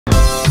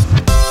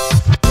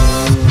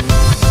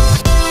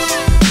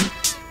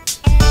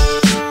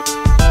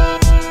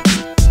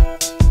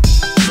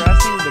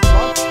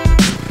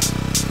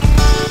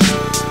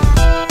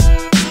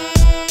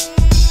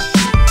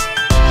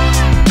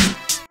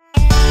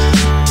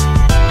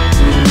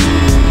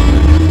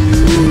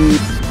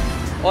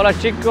Hola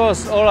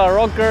chicos, hola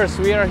rockers,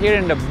 we are here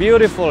in the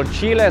beautiful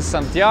Chile,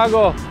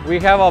 Santiago. We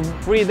have a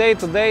free day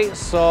today,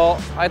 so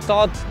I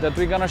thought that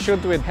we're gonna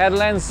shoot with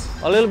headlamps,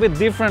 a little bit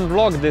different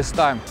vlog this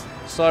time.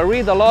 So I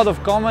read a lot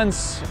of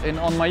comments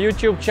on my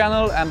YouTube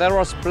channel, and there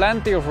was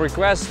plenty of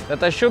requests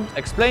that I should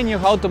explain you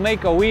how to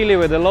make a wheelie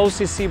with a low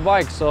cc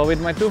bike. So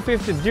with my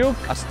 250 Duke,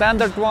 a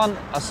standard one,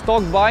 a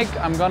stock bike,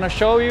 I'm gonna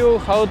show you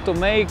how to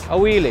make a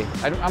wheelie.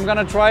 I'm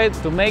gonna try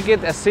to make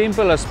it as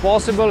simple as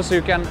possible so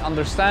you can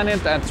understand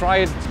it and try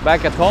it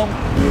back at home.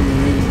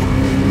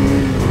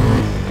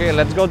 Okay,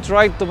 let's go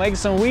try to make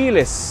some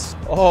wheelies.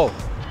 Oh,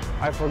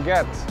 I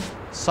forget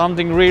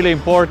something really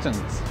important.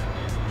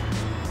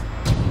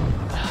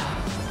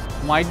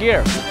 My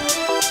gear.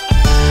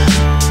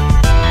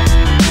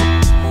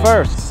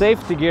 First,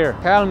 safety gear,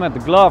 helmet,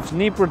 gloves,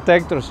 knee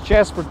protectors,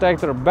 chest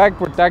protector, back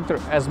protector,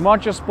 as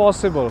much as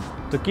possible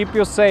to keep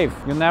you safe.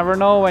 You never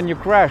know when you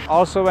crash,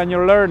 also when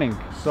you're learning.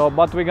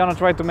 But we're gonna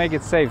try to make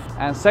it safe.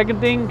 And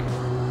second thing,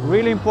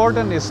 really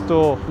important, is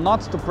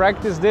not to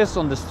practice this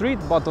on the street,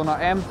 but on an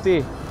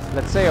empty,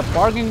 let's say a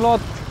parking lot,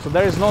 so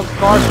there is no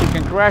cars you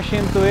can crash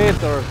into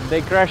it or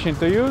they crash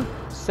into you.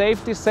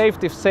 Safety,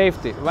 safety,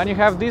 safety. When you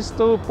have these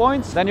 2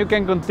 points, then you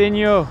can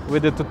continue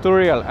with the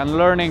tutorial and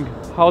learning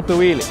how to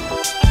wheelie.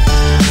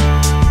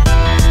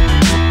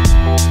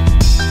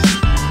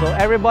 So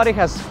everybody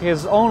has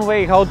his own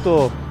way how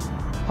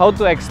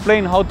to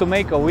explain how to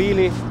make a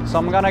wheelie. So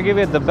I'm gonna give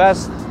it the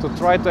best to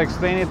try to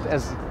explain it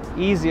as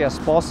easy as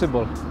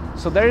possible.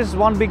 So there is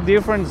one big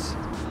difference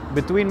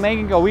between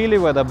making a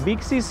wheelie with a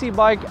big cc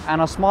bike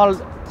and a small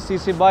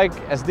cc bike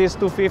as this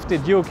 250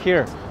 Duke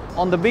here.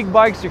 On the big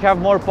bikes you have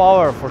more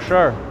power for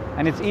sure,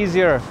 and it's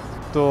easier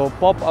to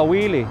pop a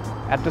wheelie.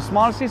 At the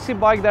small cc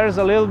bike there is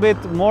a little bit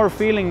more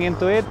feeling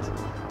into it,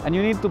 and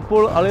you need to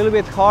pull a little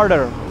bit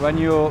harder when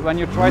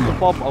you try to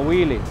pop a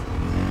wheelie.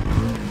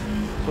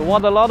 So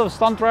what a lot of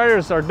stunt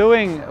riders are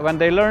doing when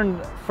they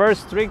learn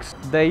first tricks,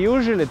 they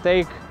usually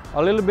take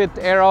a little bit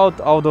air out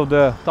of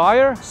the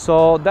tire.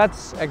 So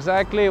that's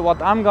exactly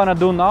what I'm gonna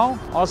do now.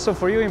 Also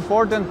for you,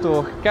 important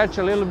to catch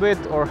a little bit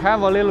or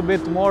have a little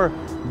bit more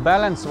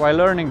balance while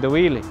learning the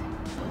wheelie.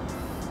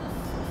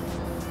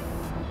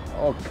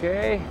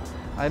 Okay,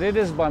 I did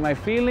this by my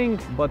feeling,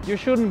 but you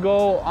shouldn't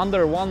go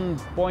under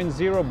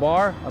 1.0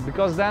 bar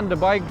because then the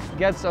bike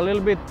gets a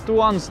little bit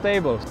too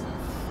unstable.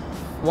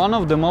 One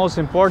of the most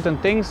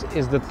important things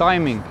is the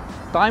timing.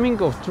 Timing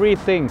of 3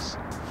 things.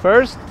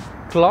 First,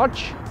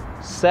 clutch.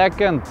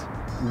 Second,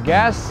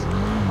 gas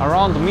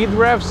around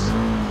mid-revs,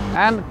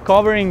 and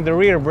covering the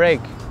rear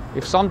brake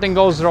if something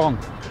goes wrong.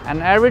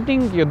 And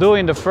everything you do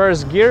in the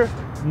first gear,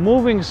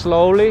 moving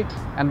slowly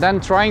and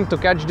then trying to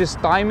catch this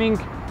timing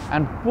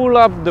and pull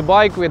up the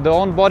bike with the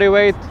own body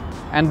weight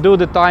and do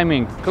the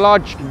timing.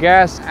 Clutch,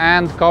 gas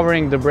and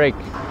covering the brake.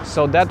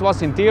 So that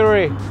was in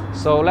theory.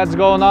 So let's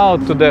go now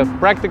to the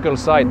practical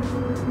side.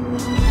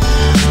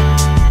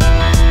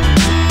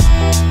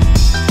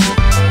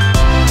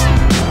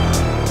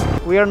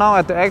 We are now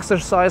at the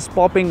exercise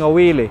popping a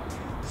wheelie.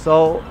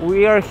 So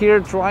we are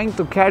here trying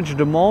to catch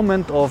the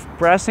moment of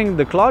pressing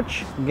the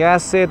clutch,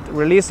 gas it,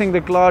 releasing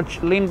the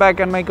clutch, lean back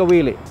and make a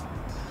wheelie.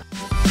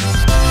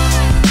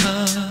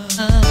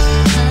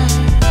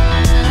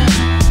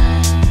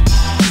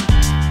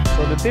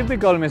 So the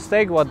typical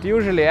mistake what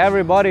usually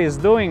everybody is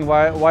doing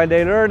while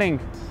they're learning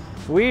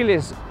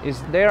wheelies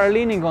is they are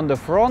leaning on the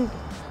front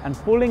and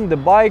pulling the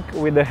bike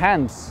with the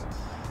hands,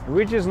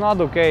 which is not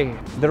okay.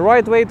 The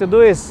right way to do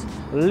is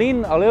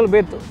lean a little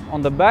bit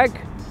on the back,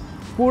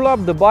 pull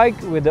up the bike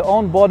with the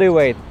own body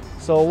weight.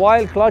 So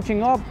while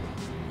clutching up,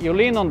 you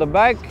lean on the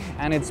back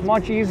and it's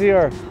much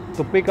easier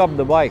to pick up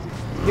the bike.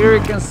 Here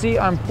you can see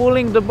I'm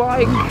pulling the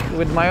bike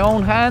with my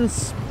own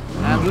hands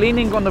and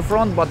leaning on the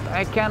front, but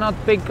I cannot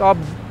pick up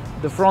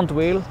the front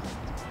wheel.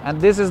 And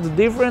this is the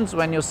difference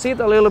when you sit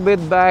a little bit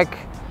back,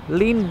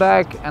 lean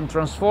back and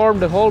transform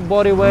the whole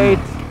body weight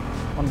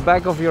on the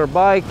back of your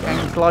bike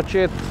and clutch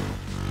it.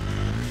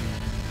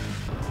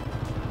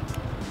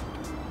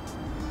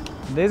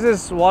 This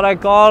is what I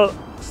call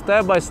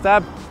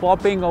step-by-step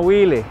popping a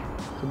wheelie.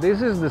 So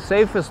this is the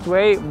safest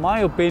way,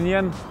 my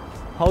opinion,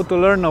 how to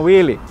learn a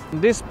wheelie.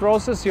 In this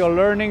process you're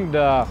learning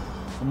the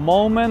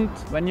moment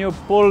when you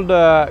pull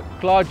the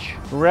clutch,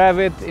 rev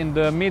it in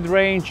the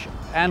mid-range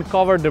and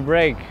cover the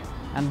brake.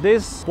 And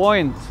this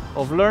point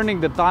of learning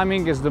the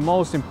timing is the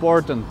most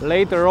important.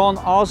 Later on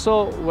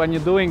also when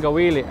you're doing a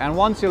wheelie. And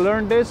once you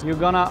learn this, you're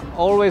gonna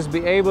always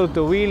be able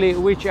to wheelie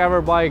whichever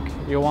bike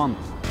you want.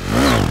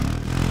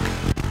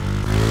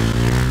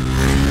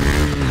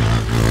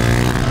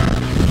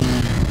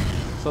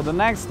 So the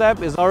next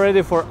step is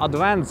already for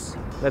advanced,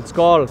 let's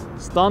call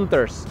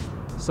stunters.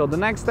 So the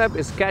next step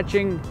is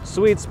catching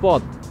sweet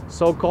spot,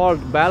 so-called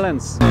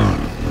balance.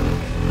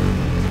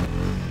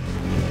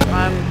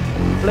 I'm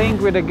playing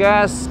with the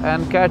gas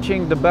and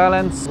catching the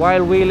balance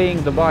while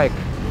wheeling the bike.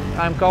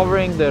 I'm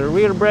covering the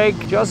rear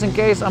brake just in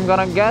case I'm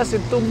gonna gas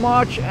it too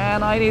much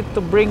and I need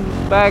to bring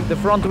back the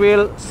front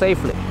wheel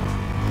safely.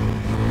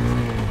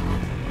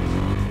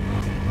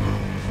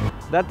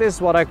 That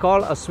is what I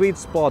call a sweet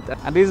spot,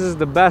 and this is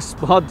the best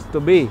spot to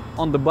be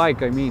on the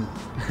bike, I mean.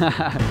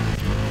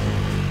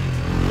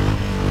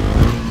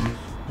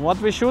 What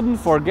we shouldn't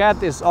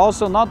forget is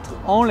also not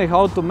only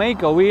how to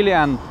make a wheelie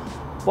and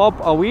pop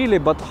a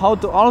wheelie, but how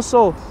to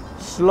also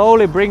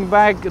slowly bring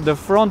back the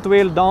front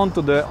wheel down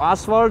to the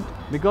asphalt,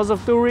 because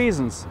of two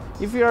reasons.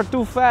 If you are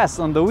too fast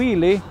on the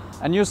wheelie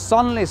and you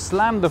suddenly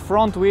slam the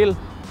front wheel,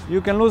 you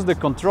can lose the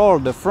control.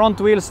 The front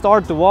wheel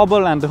start to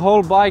wobble and the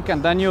whole bike,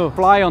 and then you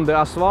fly on the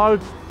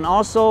asphalt. And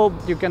also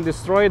you can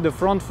destroy the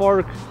front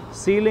fork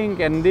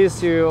sealing, and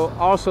this you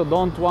also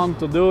don't want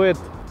to do it.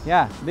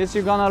 Yeah, this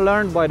you're gonna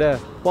learn by the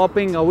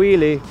popping a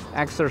wheelie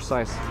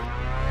exercise.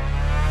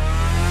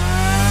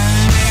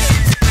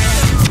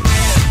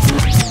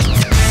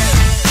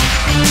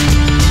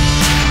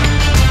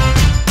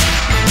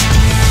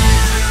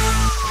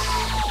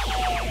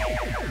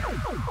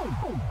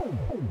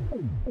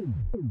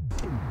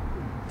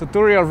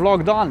 Tutorial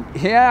vlog done.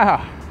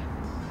 Yeah,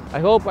 I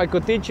hope I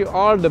could teach you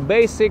all the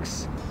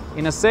basics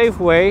in a safe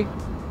way,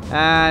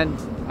 and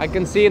I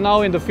can see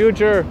now in the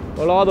future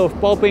a lot of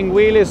popping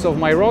wheelies of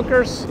my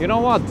rockers. You know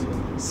what?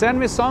 Send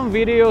me some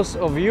videos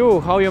of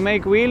you how you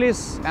make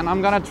wheelies, and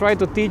I'm gonna try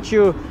to teach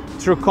you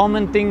through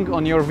commenting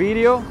on your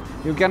video.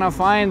 You can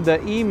find the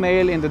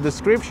email in the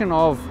description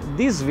of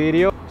this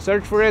video.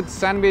 Search for it,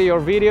 send me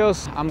your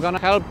videos. I'm gonna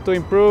help to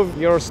improve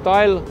your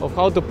style of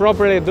how to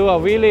properly do a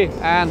wheelie.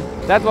 And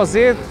that was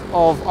it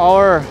of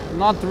our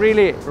not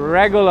really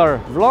regular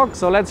vlog.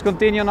 So let's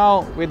continue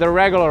now with the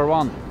regular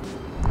one.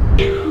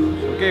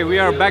 Okay, we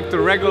are back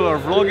to regular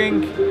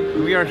vlogging.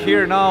 We are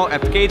here now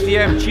at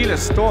KTM Chile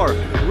store.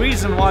 The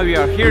reason why we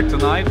are here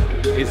tonight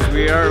is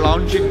we are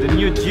launching the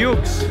new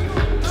Dukes.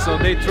 So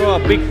they throw a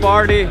big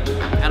party,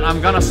 and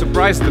I'm gonna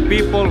surprise the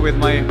people with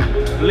my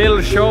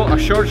little show, a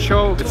short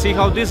show. Let's see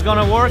how this is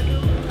gonna work.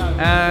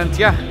 And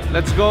yeah,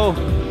 let's go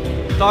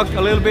talk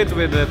a little bit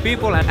with the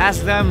people and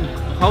ask them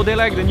how they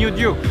like the new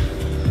Duke.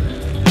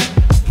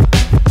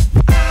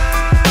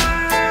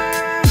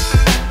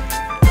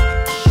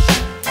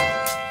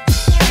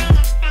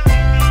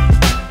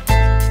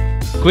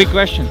 Quick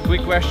question.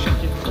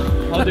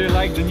 How do you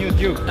like the new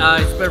Duke?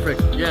 It's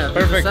perfect. Yeah,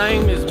 perfect. The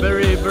design is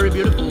very, very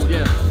beautiful.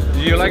 Yeah.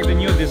 Do you like the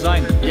new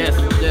design? Yes,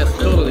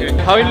 totally. Okay.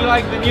 How do you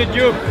like the new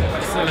Duke?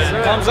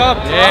 Thumbs up?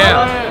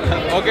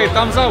 Yeah. Okay,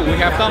 thumbs up. We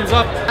have thumbs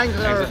up. Things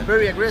are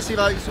very aggressive.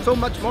 It's so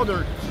much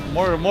modern.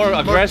 More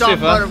aggressive,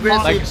 tough, more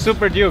aggressive. Like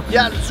Super Duke.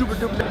 Yeah, Super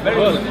Duke. Very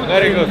good.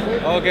 Very good.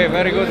 Okay,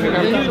 very good. We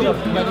have thumbs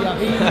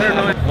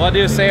up. What do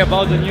you say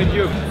about the new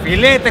Duke?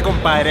 Filete,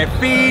 compadre,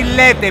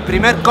 filete,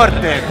 primer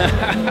corte.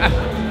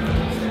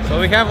 So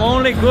we have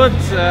only good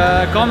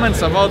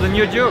comments about the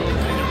new Duke.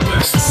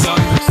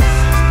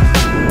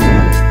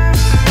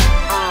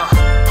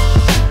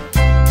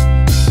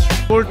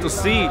 Cool to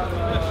see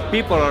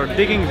people are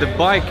digging the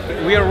bike.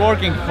 We are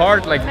working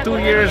hard, like 2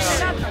 years,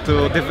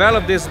 to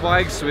develop these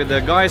bikes with the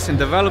guys in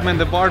development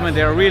department.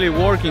 They are really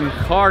working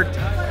hard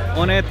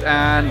on it,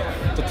 and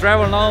to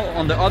travel now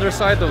on the other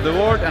side of the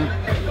world and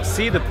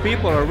see the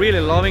people are really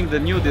loving the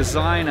new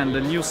design and the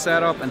new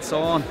setup and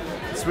so on.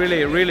 It's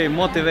really, really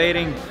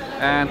motivating,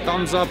 and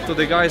thumbs up to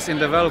the guys in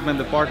development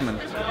department.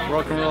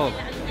 Rock and roll.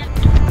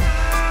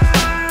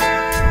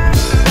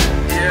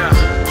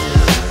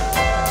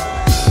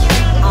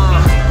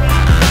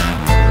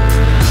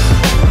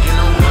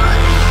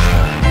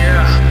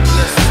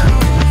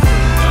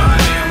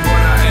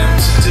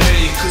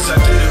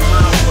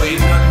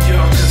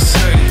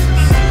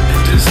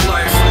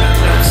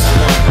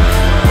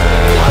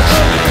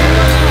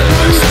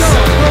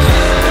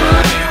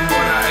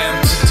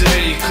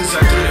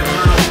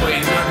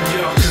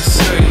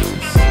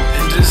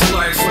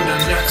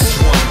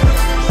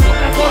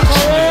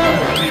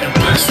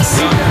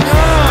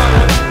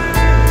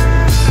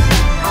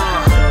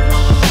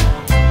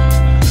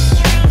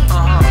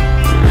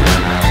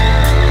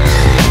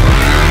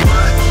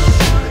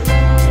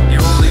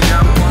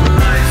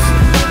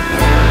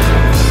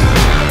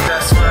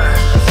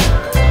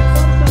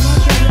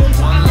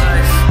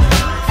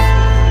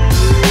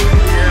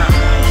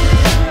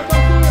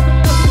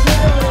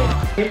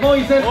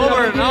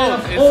 Over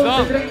now, it's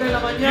done.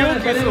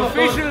 Duke is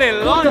officially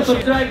launched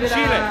in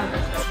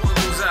Chile.